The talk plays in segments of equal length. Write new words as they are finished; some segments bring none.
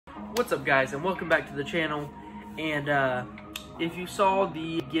What's up, guys, and welcome back to the channel. And if you saw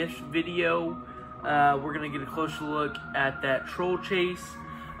the gift video, we're gonna get a closer look at that troll chase,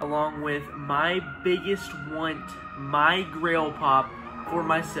 along with my biggest want, my GRAIL pop for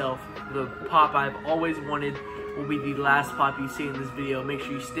myself. The pop I've always wanted will be the last pop you see in this video. Make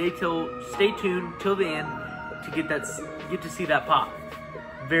sure you stay tuned till the end to get to see that pop.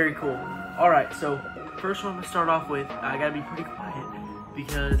 Very cool. All right, so first one I'm gonna start off with, I gotta be pretty quiet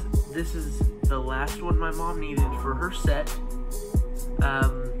because this is the last one my mom needed for her set.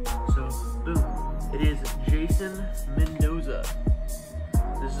 So boom, it is Jason Mendoza.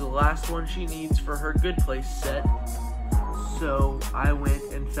 This is the last one she needs for her Good Place set. So I went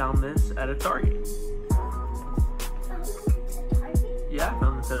and found this at a Target. Yeah, I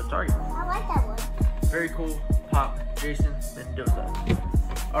found this at a Target. I like that one. Very cool pop, Jason Mendoza.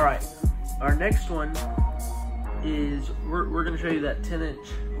 All right, our next one is, we're gonna show you that 10-inch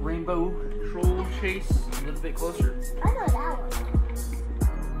rainbow troll chase a little bit closer. I know that one.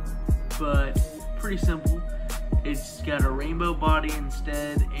 But pretty simple. It's got a rainbow body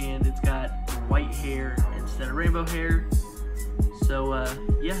instead, and it's got white hair instead of rainbow hair. So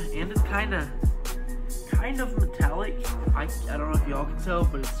yeah, and it's kind of metallic. I don't know if y'all can tell,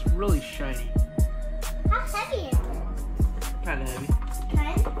 but it's really shiny. How heavy is it? Kind of heavy.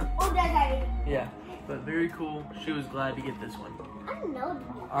 Oh, that's heavy. Yeah, but very cool. She was glad to get this one. I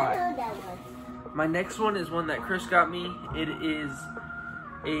know that one. My next one is one that Chris got me. It is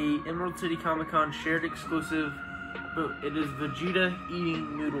a Emerald City Comic Con shared exclusive. It is Vegeta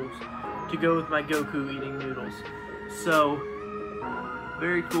eating noodles to go with my Goku eating noodles. So,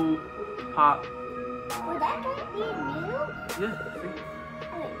 very cool pop. Would that guy be a noodle? Yeah, see?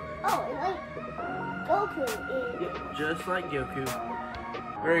 Oh, it's like Goku is. Yep, just like Goku.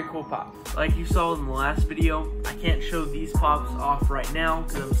 Very cool pop. Like you saw in the last video, I can't show these pops off right now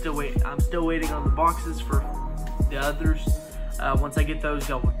because I'm still waiting on the boxes for the others. Once I get those,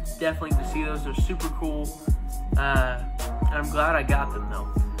 y'all will definitely get to see those. They're super cool. I'm glad I got them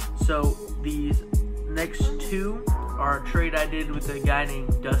though. So these next two are a trade I did with a guy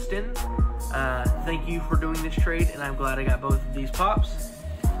named Dustin. Thank you for doing this trade, and I'm glad I got both of these pops.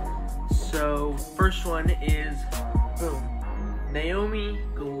 So first one is, boom, Naomi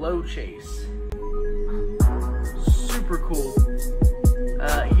Glow Chase. Super cool.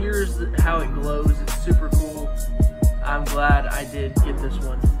 Here's how it glows. It's super cool. I'm glad I did get this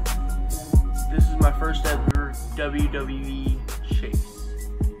one. This is my first ever WWE chase.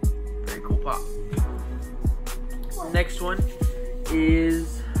 Very cool pop. Next one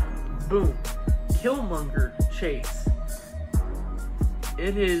is, boom, Killmonger chase.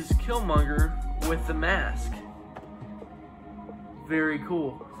 It is Killmonger with the mask. Very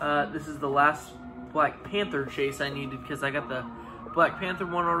cool. This is the last Black Panther chase I needed because I got the Black Panther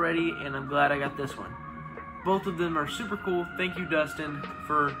one already, and I'm glad I got this one. Both of them are super cool. Thank you, Dustin,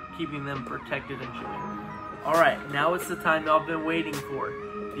 for keeping them protected and shipping. Alright, now it's the time y'all been waiting for.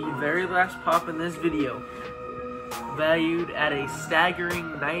 The very last pop in this video, valued at a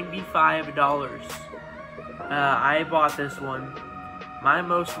staggering $95. I bought this one. My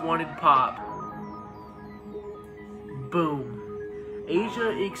most wanted pop. Boom. Asia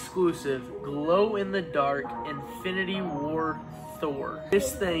exclusive, glow in the dark, Infinity War Thor.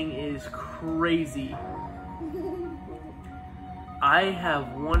 This thing is crazy. I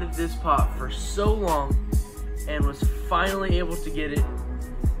have wanted this pop for so long and was finally able to get it.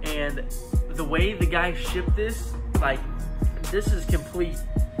 And the way the guy shipped this, like, this is complete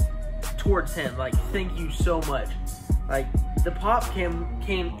towards him. Like, thank you so much. Like, the pop came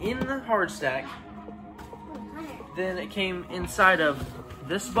in the hard stack. Then it came inside of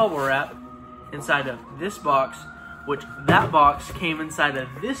this bubble wrap, inside of this box, which that box came inside of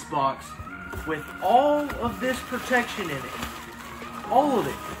this box with all of this protection in it. All of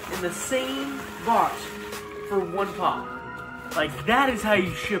it in the same box for one pop. Like, that is how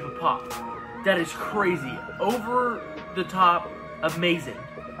you ship a pop. That is crazy. Over the top, amazing.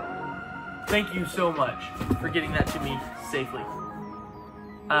 Thank you so much for getting that to me safely.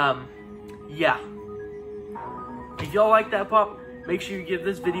 Yeah. If y'all like that pop, make sure you give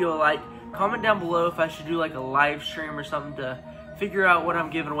this video a like. Comment down below if I should do like a live stream or something to figure out what I'm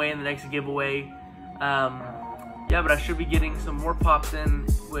giving away in the next giveaway. Yeah, but I should be getting some more pops in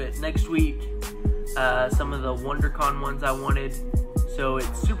with next week. Some of the WonderCon ones I wanted. So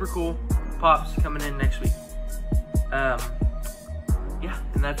it's super cool. Pops coming in next week. Yeah,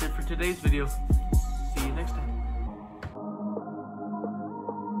 and that's it for today's video.